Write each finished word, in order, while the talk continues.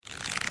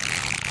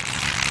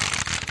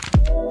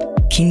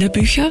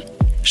Kinderbücher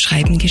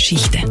schreiben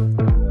Geschichte.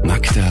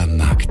 Magda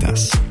mag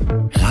das.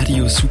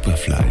 Radio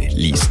Superfly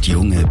liest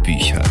junge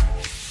Bücher.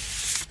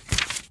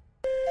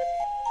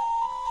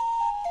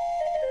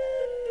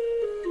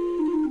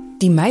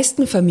 Die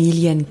meisten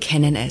Familien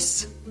kennen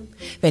es.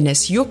 Wenn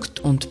es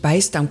juckt und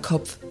beißt am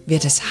Kopf,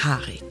 wird es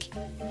haarig.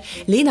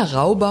 Lena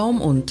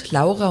Raubaum und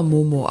Laura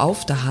Momo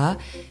Aufderhaar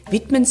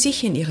widmen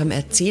sich in ihrem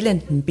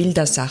erzählenden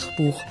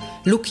Bildersachbuch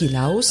Luki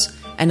Laus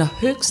einer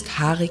höchst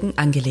haarigen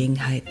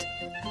Angelegenheit,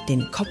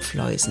 den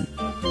Kopfläusen.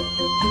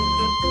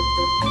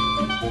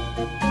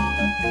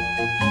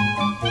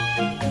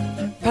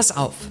 Pass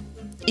auf,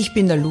 ich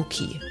bin der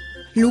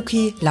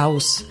Luki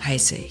Laus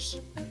heiße ich.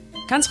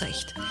 Ganz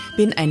recht,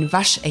 bin ein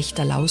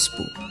waschechter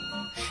Lausbub.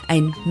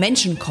 Ein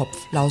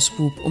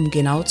Menschenkopf-Lausbub, um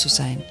genau zu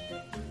sein.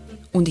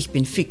 Und ich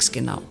bin fix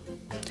genau.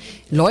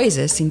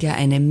 Läuse sind ja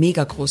eine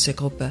mega große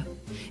Gruppe.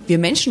 Wir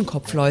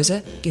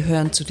Menschenkopfläuse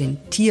gehören zu den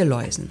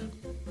Tierläusen.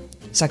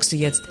 Sagst du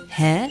jetzt,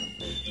 hä?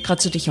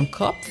 Kratzt du dich am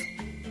Kopf?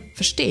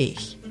 Verstehe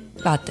ich.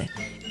 Warte,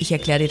 ich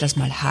erkläre dir das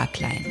mal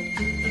haarklein.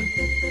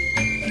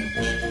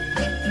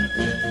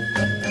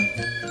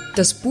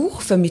 Das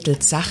Buch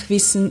vermittelt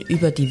Sachwissen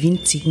über die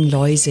winzigen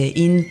Läuse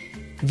in,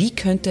 wie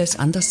könnte es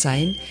anders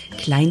sein,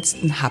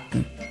 kleinsten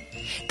Happen.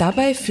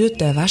 Dabei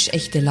führt der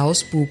waschechte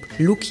Lausbub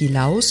Luki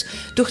Laus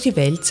durch die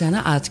Welt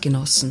seiner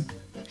Artgenossen.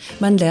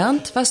 Man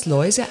lernt, was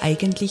Läuse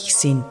eigentlich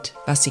sind,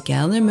 was sie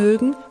gerne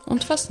mögen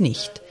und was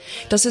nicht,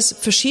 dass es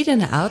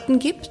verschiedene Arten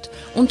gibt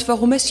und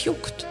warum es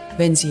juckt,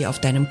 wenn sie auf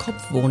deinem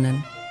Kopf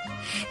wohnen.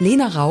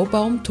 Lena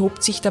Raubaum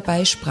tobt sich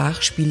dabei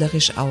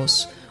sprachspielerisch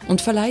aus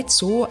und verleiht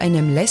so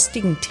einem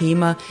lästigen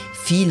Thema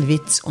viel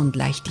Witz und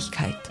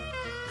Leichtigkeit.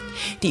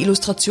 Die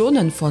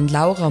Illustrationen von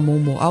Laura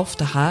Momo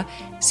Aufderhaar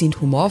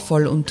sind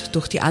humorvoll und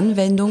durch die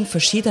Anwendung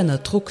verschiedener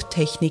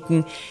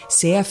Drucktechniken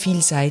sehr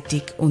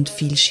vielseitig und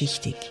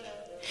vielschichtig.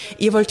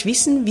 Ihr wollt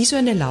wissen, wie so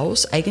eine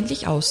Laus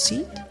eigentlich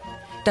aussieht?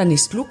 Dann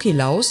ist Luki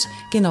Laus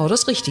genau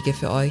das Richtige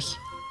für euch.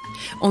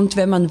 Und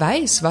wenn man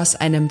weiß, was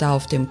einem da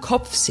auf dem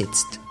Kopf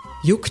sitzt,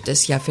 juckt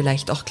es ja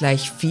vielleicht auch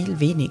gleich viel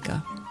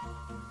weniger.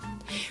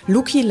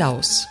 Luki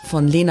Laus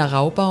von Lena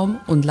Raubaum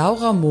und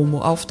Laura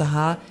Momo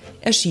Aufderhaar,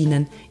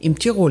 erschienen im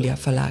Tirolia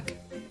Verlag.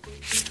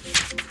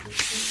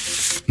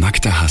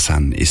 Magda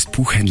ist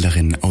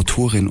Buchhändlerin,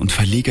 Autorin und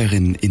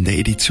Verlegerin in der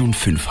Edition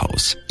 5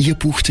 Haus. Ihr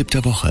Buchtipp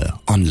der Woche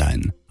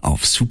online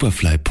auf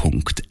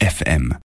superfly.fm.